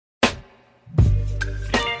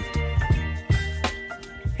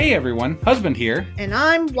Hey everyone, husband here. And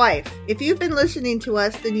I'm wife. If you've been listening to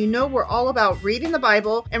us, then you know we're all about reading the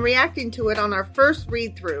Bible and reacting to it on our first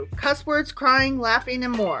read-through. Cuss words, crying, laughing,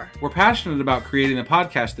 and more. We're passionate about creating a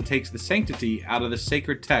podcast that takes the sanctity out of the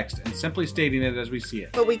sacred text and simply stating it as we see it.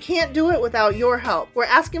 But we can't do it without your help. We're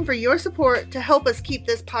asking for your support to help us keep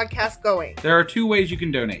this podcast going. There are two ways you can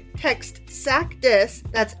donate. Text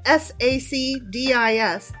SACDIS, that's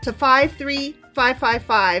SACDIS, to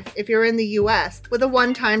 53555 if you're in the U.S. with a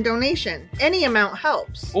one-time donation. Any amount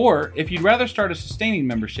helps. Or, if you'd rather start a sustaining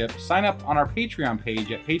membership, sign up on our Patreon page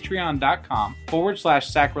at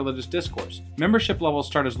patreon.com/sacrilegious discourse. Membership levels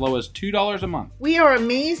start as low as $2 a month. We are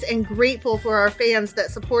amazed and grateful for our fans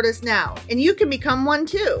that support us now, and you can become one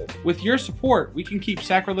too. With your support, we can keep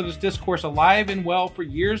Sacrilegious Discourse alive and well for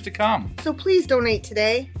years to come. So please donate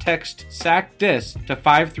today. Text SACDIS to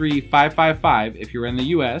 53555 if you're in the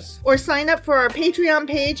U.S. Or sign up for our Patreon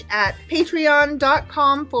page at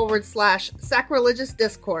patreon.com/sacrilegious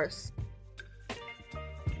discourse.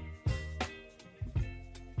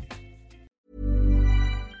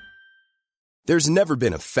 There's never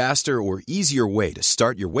been a faster or easier way to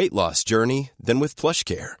start your weight loss journey than with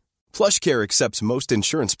PlushCare. PlushCare accepts most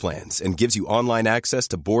insurance plans and gives you online access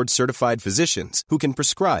to board-certified physicians who can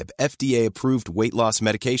prescribe FDA-approved weight loss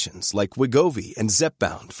medications like Wegovy and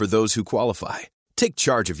Zepbound for those who qualify. Take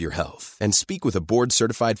charge of your health and speak with a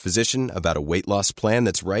board-certified physician about a weight loss plan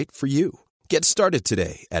that's right for you. Get started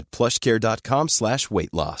today at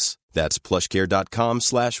plushcare.com/weight loss. That's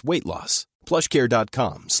plushcare.com/weight loss.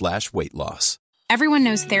 plushcare.com/weight loss. Everyone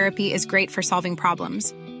knows therapy is great for solving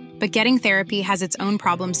problems, but getting therapy has its own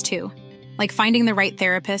problems too, like finding the right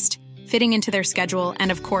therapist, fitting into their schedule,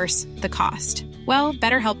 and of course, the cost. Well,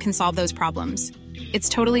 BetterHelp can solve those problems. It's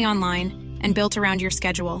totally online and built around your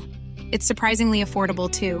schedule. It's surprisingly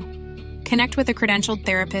affordable too. Connect with a credentialed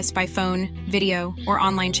therapist by phone, video, or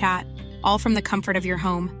online chat, all from the comfort of your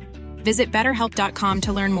home. Visit BetterHelp.com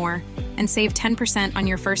to learn more and save 10% on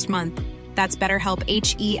your first month. That's BetterHelp,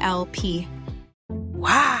 H-E-L-P.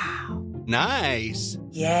 Wow. Nice.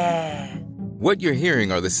 Yeah. What you're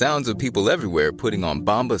hearing are the sounds of people everywhere putting on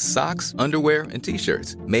Bombas socks, underwear, and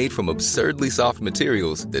T-shirts made from absurdly soft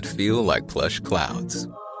materials that feel like plush clouds.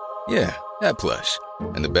 Yeah, that plush.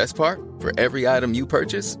 And the best part? For every item you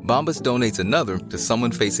purchase, Bombas donates another to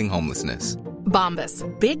someone facing homelessness. Bombas.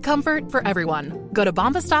 Big comfort for everyone. Go to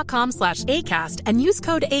bombas.com/ACAST and use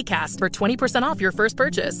code ACAST for 20% off your first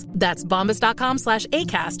purchase. That's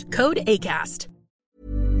bombas.com/ACAST. Code ACAST.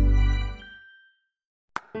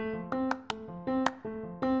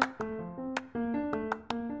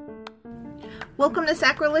 Welcome to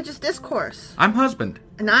Sacrilegious Discourse. I'm husband.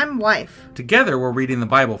 And I'm wife. Together, we're reading the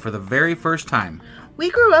Bible for the very first time. We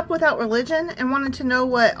grew up without religion and wanted to know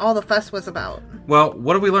what all the fuss was about. Well,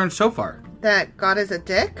 what have we learned so far? That God is a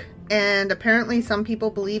dick, and apparently some people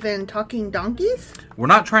believe in talking donkeys? We're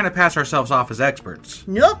not trying to pass ourselves off as experts.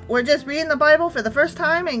 Nope, we're just reading the Bible for the first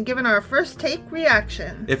time and giving our first take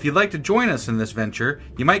reaction. If you'd like to join us in this venture,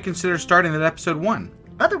 you might consider starting at episode 1.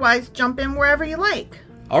 Otherwise, jump in wherever you like.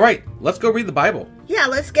 All right, let's go read the Bible. Yeah,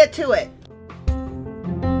 let's get to it.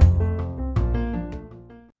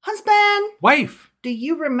 Husband! Wife! Do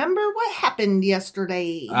you remember what happened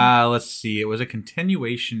yesterday? Let's see. It was a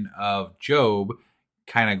continuation of Job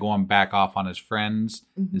kind of going back off on his friends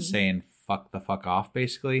and saying, fuck the fuck off,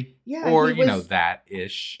 basically. Yeah. Or,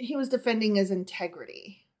 that-ish. He was defending his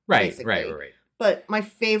integrity. Right, basically. right. But my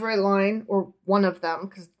favorite line, or one of them,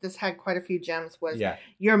 because this had quite a few gems, was,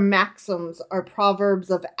 Your maxims are proverbs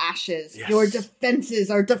of ashes. Yes. Your defenses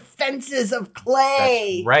are defenses of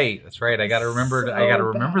clay. That's right. I got to remember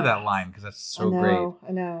that line because that's so great.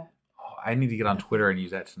 I know. Oh, I need to get on Twitter and use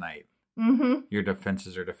that tonight. Mm-hmm. Your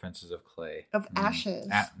defenses are defenses of clay. Of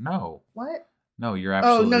ashes. No. What? No, you're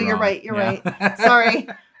absolutely wrong. You're right. You're right.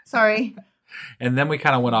 Sorry. And then we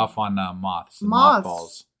kind of went off on moths and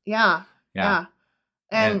mothballs. Yeah.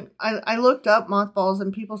 And I looked up mothballs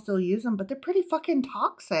and people still use them, but they're pretty fucking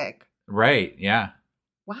toxic. Right, yeah.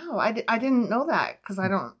 Wow, I didn't know that because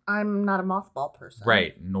I'm not a mothball person.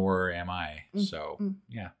 Right, nor am I. So,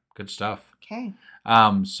 yeah, good stuff. Okay.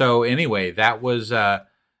 So anyway, that was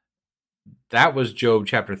Job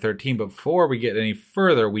chapter 13. But before we get any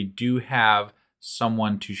further, we do have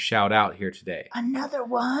someone to shout out here today. Another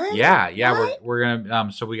one? Yeah. We're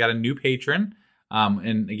gonna. So we got a new patron.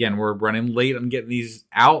 And again, we're running late on getting these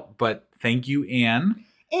out, but thank you, Anne.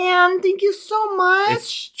 Anne, thank you so much.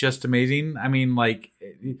 It's just amazing. I mean, like,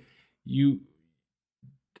 you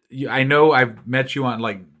I know I've met you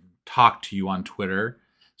on, talked to you on Twitter,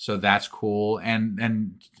 so that's cool. And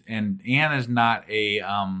Anne is not a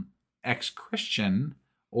ex-Christian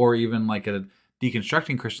or even like a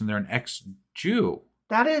deconstructing Christian, they're an ex-Jew.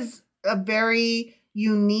 That is a very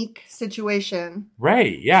unique situation.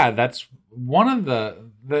 Right. Yeah, that's one of the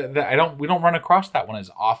we don't run across that one as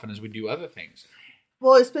often as we do other things.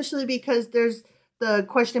 Well, especially because there's the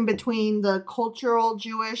question between the cultural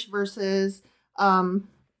Jewish versus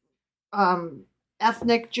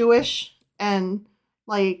ethnic Jewish, and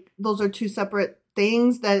like those are two separate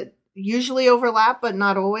things that usually overlap, but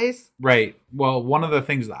not always. Right. Well, one of the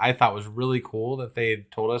things that I thought was really cool that they had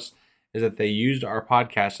told us is that they used our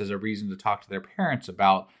podcast as a reason to talk to their parents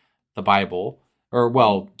about the Bible, or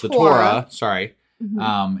the Torah, sorry,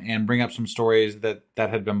 and bring up some stories that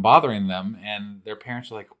had been bothering them, and their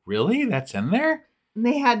parents are like, "Really? That's in there?" And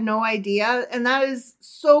they had no idea, and that is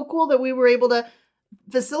so cool that we were able to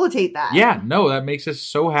facilitate that. Yeah, no, that makes us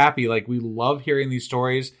so happy. Like, we love hearing these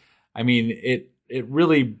stories. I mean, it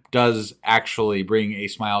really does actually bring a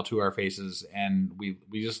smile to our faces, and we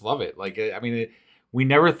just love it. Like, I mean, we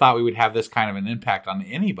never thought we would have this kind of an impact on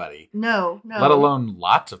anybody. No. Let alone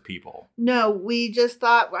lots of people. No, we just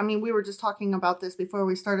thought, I mean, we were just talking about this before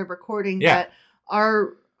we started recording, that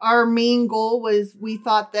our main goal was, we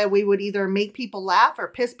thought that we would either make people laugh or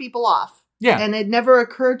piss people off. Yeah. And it never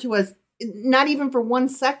occurred to us, not even for 1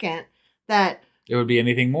 second, that it would be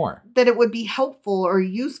anything more. That it would be helpful or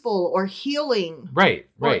useful or healing. Right.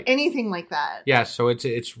 Or anything like that. Yeah, so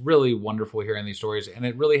it's really wonderful hearing these stories. And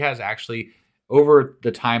it really has actually, over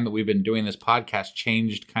the time that we've been doing this podcast,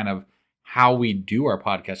 changed kind of how we do our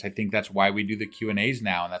podcast. I think that's why we do the Q&As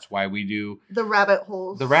now. And that's why we do the rabbit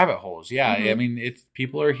holes. Yeah. I mean,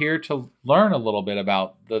 people are here to learn a little bit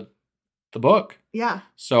about the book. Yeah.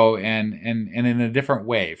 So, and in a different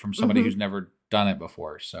way from somebody who's never done it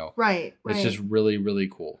before. So right. It's just really, really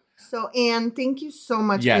cool. So, Anne, thank you so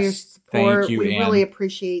much for your support. Thank you, we Anne. really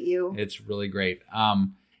appreciate you. It's really great.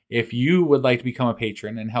 If you would like to become a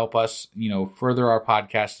patron and help us, further our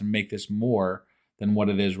podcast and make this more than what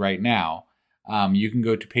it is right now, you can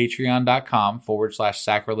go to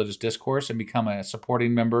patreon.com/sacrilegious discourse and become a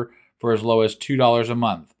supporting member for as low as $2 a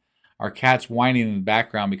month. Our cat's whining in the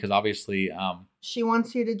background because obviously she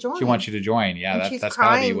wants you to join. She wants you to join. Yeah, that's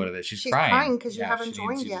got to be what it is. She's crying because you haven't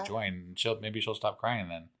joined yet. To join. Maybe she'll stop crying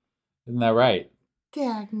then. Isn't that right?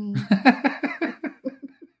 Dagny.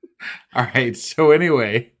 All right. So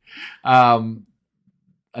anyway,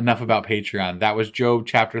 enough about Patreon. That was Job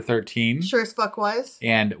chapter 13. Sure as fuck was.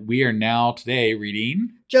 And we are now today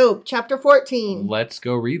reading Job chapter 14. Let's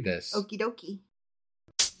go read this. Okie dokie.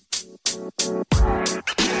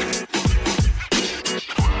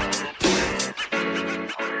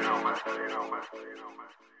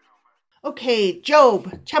 Okay,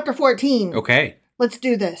 Job chapter 14. Okay. Let's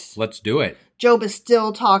do this. Let's do it. Job is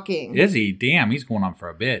still talking. Is he? Damn, he's going on for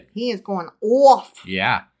a bit. He is going off.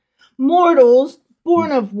 Yeah. Mortals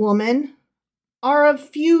born of woman are of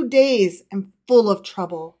few days and full of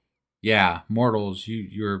trouble. Yeah, mortals,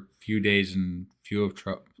 you're few days and few of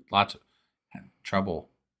lots of trouble.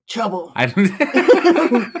 Trouble. I don't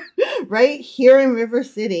Right here in River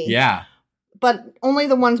City. Yeah. But only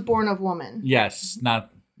the ones born of woman. Yes,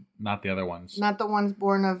 not the other ones. Not the ones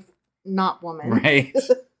born of not woman. Right.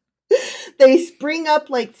 They spring up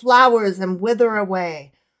like flowers and wither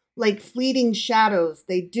away. Like fleeting shadows,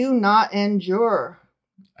 they do not endure.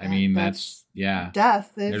 I mean, that's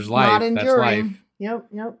death. There's life. Not enduring. That's life.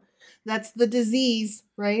 Yep. That's the disease,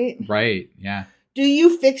 right? Right, yeah. Do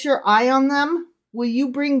you fix your eye on them? Will you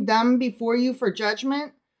bring them before you for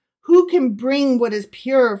judgment? Who can bring what is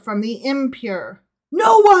pure from the impure?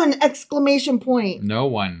 No one! Exclamation point. No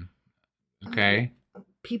one. Okay.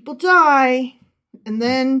 People die. And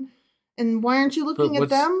why aren't you looking at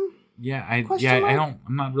them? Yeah, I'm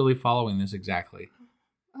not really following this exactly.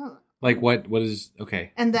 Like what is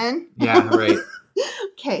okay. And then? Yeah, right.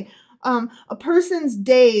 Okay. A person's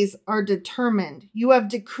days are determined. You have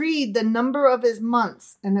decreed the number of his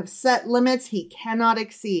months and have set limits he cannot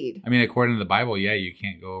exceed. I mean, according to the Bible, you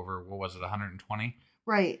can't go over, 120?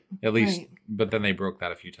 Right. At least, but then they broke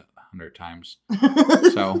that a few 100 times.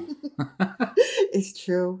 So. It's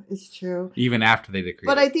true. Even after they decreed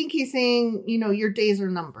But I think he's saying, your days are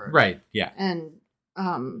numbered. Right, yeah. And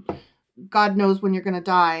God knows when you're going to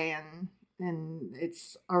die, and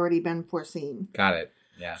it's already been foreseen. Got it.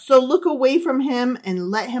 Yeah. So look away from him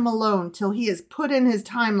and let him alone till he has put in his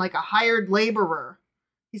time like a hired laborer.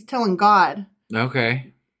 He's telling God.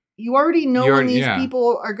 Okay. You already know when these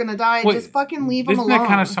people are going to die. Well, just fucking leave them alone. Isn't that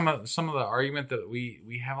kind of some of the argument that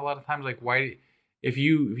we have a lot of times? Like, why, if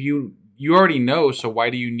you already know, so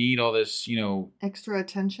why do you need all this, extra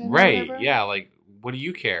attention? Right. Yeah. Like, what do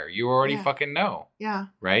you care? You already fucking know. Yeah.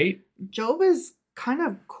 Right? Job is kind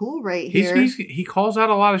of cool here. He calls out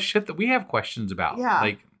a lot of shit that we have questions about. Yeah.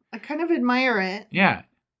 Like, I kind of admire it. Yeah.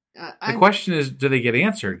 The question is, do they get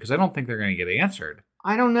answered? Because I don't think they're going to get answered.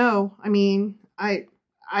 I don't know. I mean, I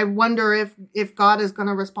wonder if God is going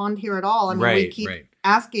to respond here at all. I mean, we keep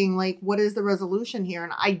asking, like, what is the resolution here?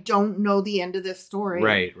 And I don't know the end of this story.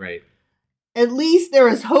 Right. At least there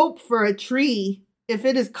is hope for a tree. If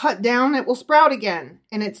it is cut down, it will sprout again,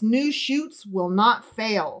 and its new shoots will not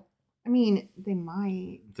fail. I mean, they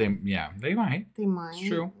might. They might. They might. It's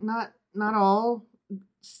true. Not all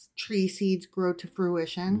tree seeds grow to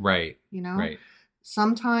fruition. Right. You know? Right.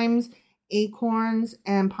 Sometimes acorns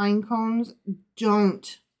and pine cones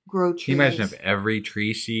don't grow trees. Can you imagine if every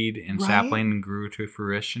tree seed and sapling grew to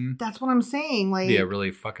fruition? That's what I'm saying. Like, it'd be a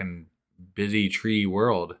really fucking busy tree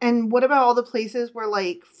world. And what about all the places where,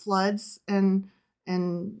 like, floods and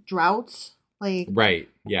droughts? Like, right.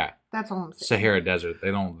 Yeah. That's all I'm saying. Sahara Desert.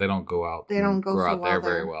 They don't go out. They don't go grow so out well there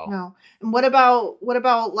very well. No. And what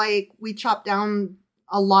about like we chop down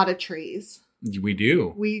a lot of trees? We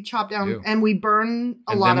do. We chop down and we burn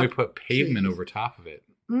a lot. And then we put pavement over top of it.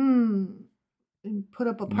 And put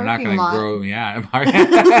up a parking lot. We're not going to grow. Yeah.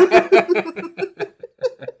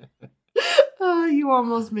 Oh, you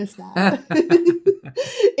almost missed that.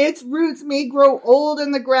 Its roots may grow old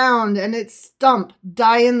in the ground and its stump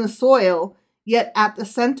die in the soil. Yet at the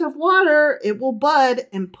scent of water, it will bud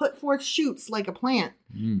and put forth shoots like a plant.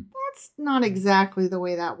 That's not exactly the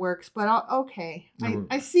way that works, but okay.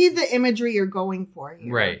 I see the imagery you're going for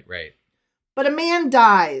here. Right. But a man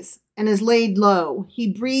dies and is laid low.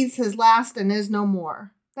 He breathes his last and is no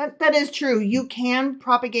more. That is true. You can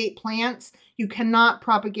propagate plants. You cannot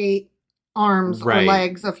propagate arms or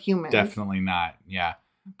legs of humans. Definitely not. Yeah.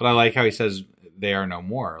 But I like how he says they are no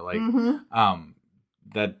more. Like,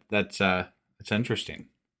 it's interesting.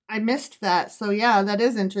 I missed that. So yeah, that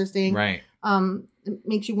is interesting. Right. It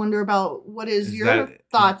makes you wonder about what is your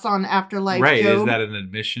thoughts on afterlife. Right. Job? Is that an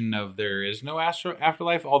admission of there is no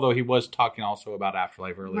afterlife? Although he was talking also about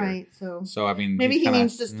afterlife earlier. Right. So I mean, maybe he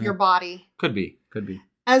means just your body. Could be.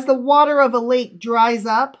 As the water of a lake dries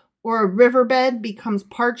up or a riverbed becomes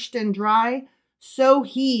parched and dry, so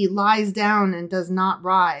he lies down and does not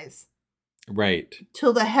rise. Right.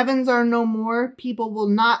 Till the heavens are no more, people will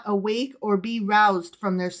not awake or be roused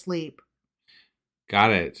from their sleep.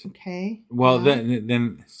 Got it. Okay. Well,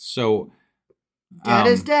 then, so... Dead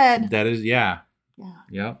is dead. That is, yeah. Yeah.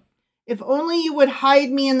 Yep. If only you would hide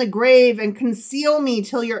me in the grave and conceal me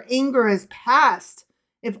till your anger is past.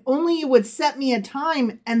 If only you would set me a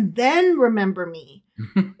time and then remember me.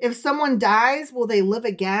 If someone dies, will they live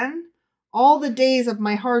again? All the days of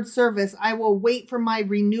my hard service, I will wait for my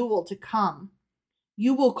renewal to come.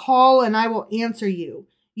 You will call and I will answer you.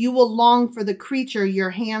 You will long for the creature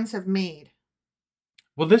your hands have made.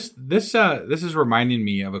 Well, this is reminding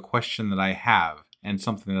me of a question that I have and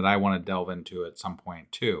something that I want to delve into at some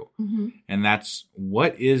point too. Mm-hmm. And that's,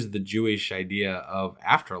 what is the Jewish idea of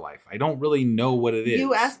afterlife? I don't really know what it is.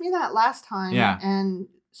 You asked me that last time. Yeah. And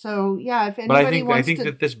so, yeah, if anybody I think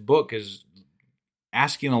that this book is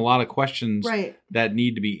asking a lot of questions that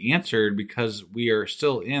need to be answered because we are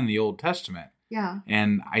still in the Old Testament. Yeah.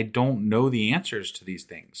 And I don't know the answers to these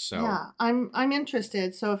things. So yeah, I'm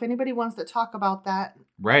interested. So if anybody wants to talk about that,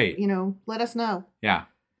 let us know. Yeah.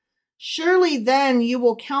 Surely then you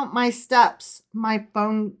will count my steps. My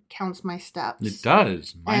phone counts my steps. It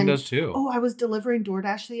does. Mine does too. Oh, I was delivering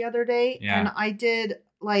DoorDash the other day and I did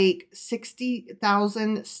like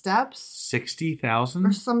 60,000 steps. 60,000?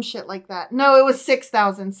 Or some shit like that. No, it was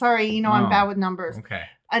 6,000. Sorry, I'm bad with numbers. Okay.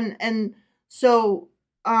 And so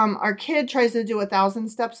our kid tries to do 1,000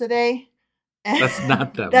 steps a day. That's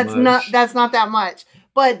not that much. That's not that much.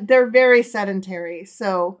 But they're very sedentary.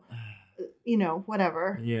 So,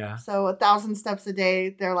 whatever. Yeah. So 1,000 steps a day,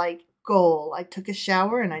 they're like, goal. I took a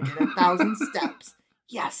shower and I did 1,000 steps.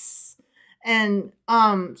 Yes. And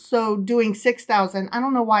so doing 6,000, I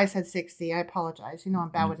don't know why I said 60. I apologize. I'm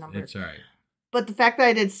bad with numbers. It's all right. But the fact that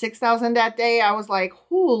I did 6,000 that day, I was like,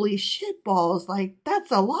 holy shit balls. Like,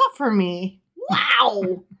 that's a lot for me.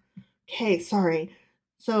 Wow. Okay, sorry.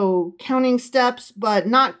 So counting steps, but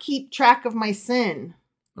not keep track of my sin.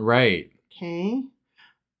 Right. Okay.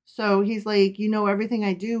 So he's like, everything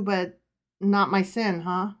I do, but not my sin,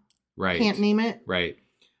 huh? Right. Can't name it? Right.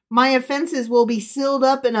 My offenses will be sealed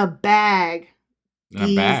up in a bag.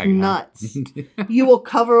 These nuts. Huh? You will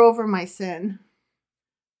cover over my sin.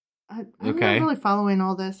 I'm not really following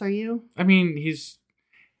all this. Are you? I mean, he's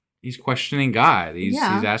questioning God. He's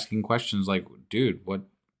asking questions like, dude, what,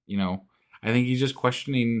 I think he's just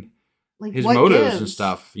questioning his motives and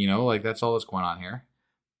stuff, like that's all that's going on here.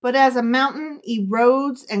 But as a mountain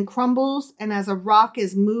erodes and crumbles, and as a rock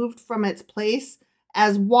is moved from its place,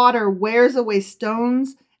 as water wears away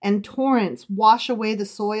stones and torrents wash away the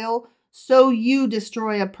soil, so you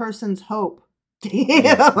destroy a person's hope.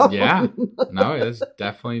 Damn. Yeah. No, it's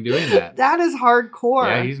definitely doing that. That is hardcore.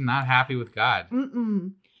 Yeah, he's not happy with God.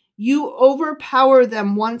 You overpower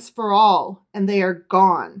them once for all, and they are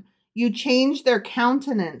gone. You change their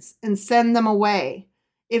countenance and send them away.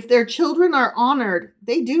 If their children are honored,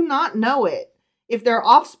 they do not know it. If their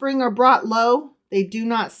offspring are brought low, they do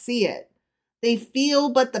not see it. They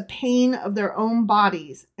feel but the pain of their own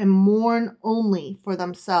bodies and mourn only for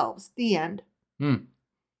themselves. The end.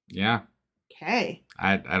 Yeah. Okay.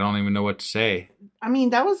 I don't even know what to say. I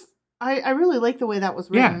mean, that was... I really like the way that was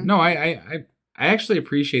written. Yeah, no, I actually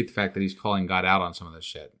appreciate the fact that he's calling God out on some of this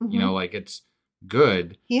shit. You know, like, it's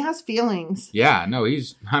good. He has feelings. Yeah, no,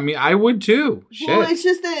 I would too. Shit. Well, it's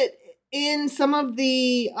just that in some of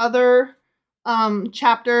the other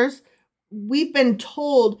chapters, we've been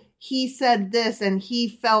told he said this and he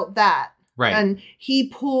felt that. Right. And he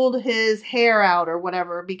pulled his hair out or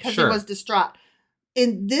whatever because he was distraught.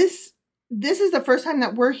 In this is the first time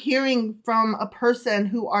that we're hearing from a person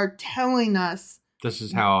who are telling us, this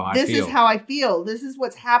is how I feel. This is how I feel. This is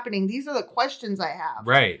what's happening. These are the questions I have.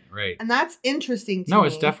 Right. And that's interesting to me. No,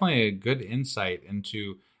 it's definitely a good insight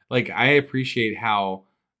into, like, I appreciate how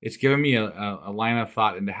it's given me a line of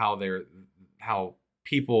thought into how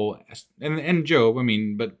people, and Job, I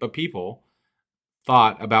mean, but people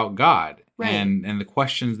thought about God and the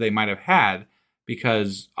questions they might have had,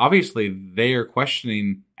 because obviously they are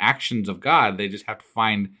questioning actions of God. They just have to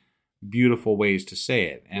find beautiful ways to say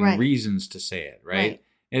it and reasons to say it, right?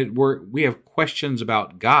 We have questions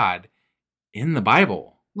about God in the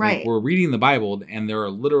Bible. Right. Like, we're reading the Bible, and there are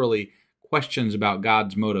literally questions about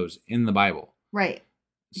God's motives in the Bible. Right.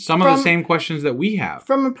 Some of the same questions that we have.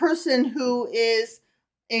 From a person who is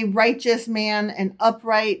a righteous man, an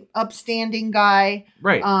upright, upstanding guy,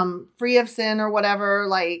 right? Free of sin or whatever,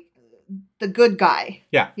 like the good guy.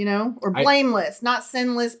 Yeah. You know? Or blameless. Not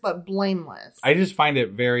sinless, but blameless. I just find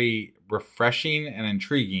it very refreshing and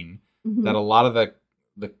intriguing that a lot of the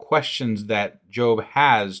questions that Job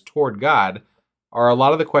has toward God are a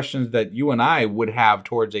lot of the questions that you and I would have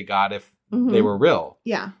towards a God if they were real.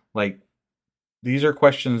 Yeah. Like, these are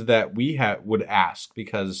questions that we would ask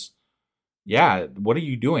because, yeah, what are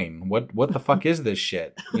you doing? What the fuck is this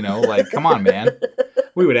shit? You know, like, come on, man.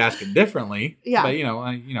 We would ask it differently. Yeah. But,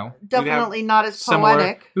 definitely not as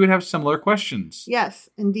poetic. We would have similar questions. Yes,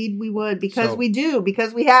 indeed we would. Because we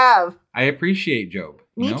have. I appreciate Job.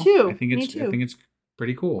 Me too. I think it's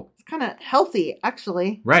pretty cool. It's kind of healthy,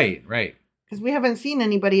 actually. Right. Because we haven't seen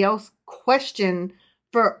anybody else question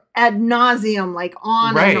for ad nauseum, like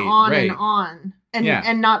on and on and on.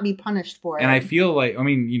 And not be punished for it. And I feel like, I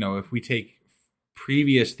mean, if we take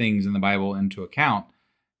previous things in the Bible into account,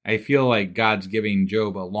 I feel like God's giving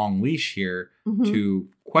Job a long leash here to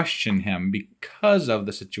question him because of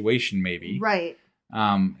the situation, maybe. Right.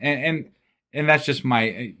 And that's just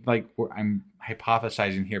my, like, I'm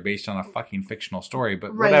hypothesizing here based on a fucking fictional story,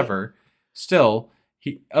 but whatever. Still,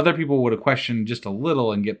 other people would have questioned just a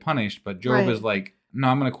little and get punished, but Job is like, no,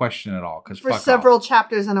 I'm going to question it all because for several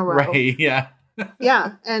chapters in a row. Right. Yeah.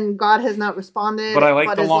 Yeah, and God has not responded. But I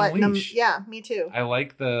like the long leash. Yeah, me too. I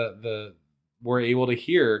like the we're able to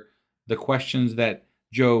hear the questions that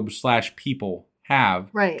Job/people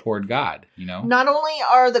have toward God, Not only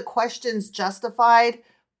are the questions justified,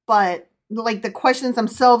 but like the questions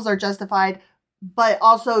themselves are justified, but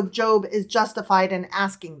also Job is justified in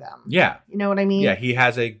asking them. Yeah. You know what I mean? Yeah, he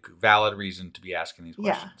has a valid reason to be asking these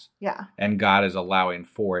questions. Yeah. And God is allowing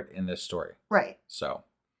for it in this story. Right. So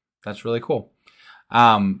that's really cool.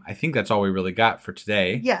 I think that's all we really got for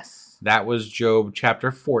today. Yes. That was Job chapter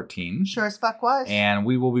 14. Sure as fuck was. And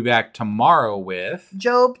we will be back tomorrow with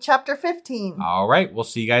Job chapter 15. All right. We'll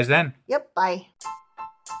see you guys then. Yep. Bye.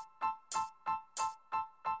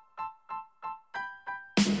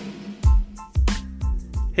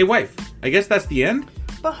 Hey, wife. I guess that's the end?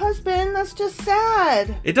 But husband, that's just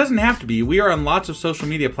sad. It doesn't have to be. We are on lots of social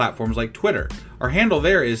media platforms like Twitter. Our handle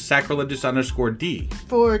there is sacrilegious_D.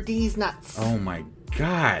 For D's nuts. Oh my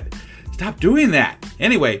God. Stop doing that.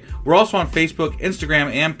 Anyway, we're also on Facebook, Instagram,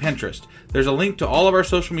 and Pinterest. There's a link to all of our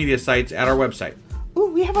social media sites at our website.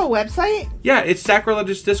 Ooh, we have a website? Yeah, it's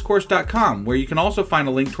sacrilegiousdiscourse.com, where you can also find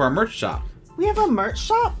a link to our merch shop. We have a merch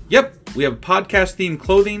shop? Yep. We have podcast-themed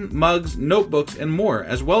clothing, mugs, notebooks, and more,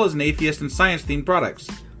 as well as an atheist and science-themed products.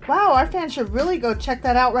 Wow, our fans should really go check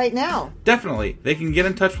that out right now. Definitely. They can get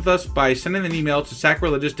in touch with us by sending an email to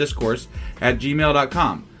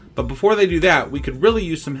sacrilegiousdiscourse@gmail.com. But before they do that, we could really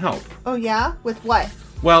use some help. Oh yeah? With what?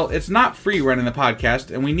 Well, it's not free running the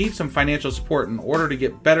podcast, and we need some financial support in order to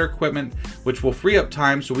get better equipment, which will free up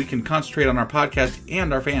time so we can concentrate on our podcast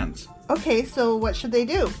and our fans. Okay, so what should they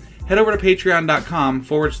do? Head over to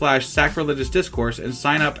patreon.com/sacrilegious discourse and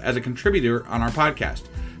sign up as a contributor on our podcast.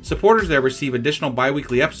 Supporters there receive additional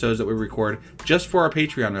bi-weekly episodes that we record just for our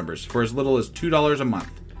Patreon members for as little as $2 a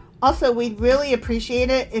month. Also, we'd really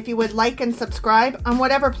appreciate it if you would like and subscribe on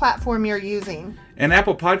whatever platform you're using. And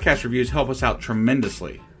Apple Podcast reviews help us out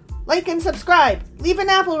tremendously. Like and subscribe. Leave an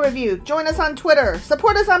Apple review. Join us on Twitter.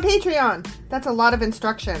 Support us on Patreon. That's a lot of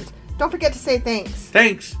instructions. Don't forget to say thanks.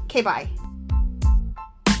 Thanks. Okay, bye.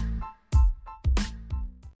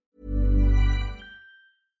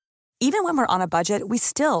 Even when we're on a budget, we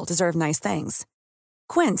still deserve nice things.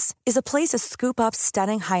 Quince is a place to scoop up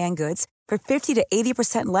stunning high-end goods for 50 to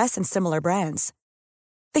 80% less than similar brands.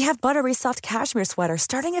 They have buttery soft cashmere sweaters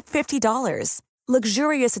starting at $50,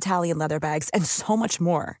 luxurious Italian leather bags, and so much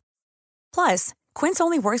more. Plus, Quince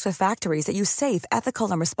only works with factories that use safe,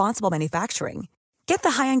 ethical, and responsible manufacturing. Get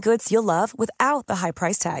the high-end goods you'll love without the high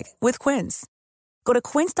price tag with Quince. Go to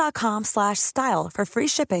quince.com/style for free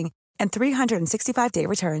shipping and 365-day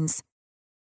returns.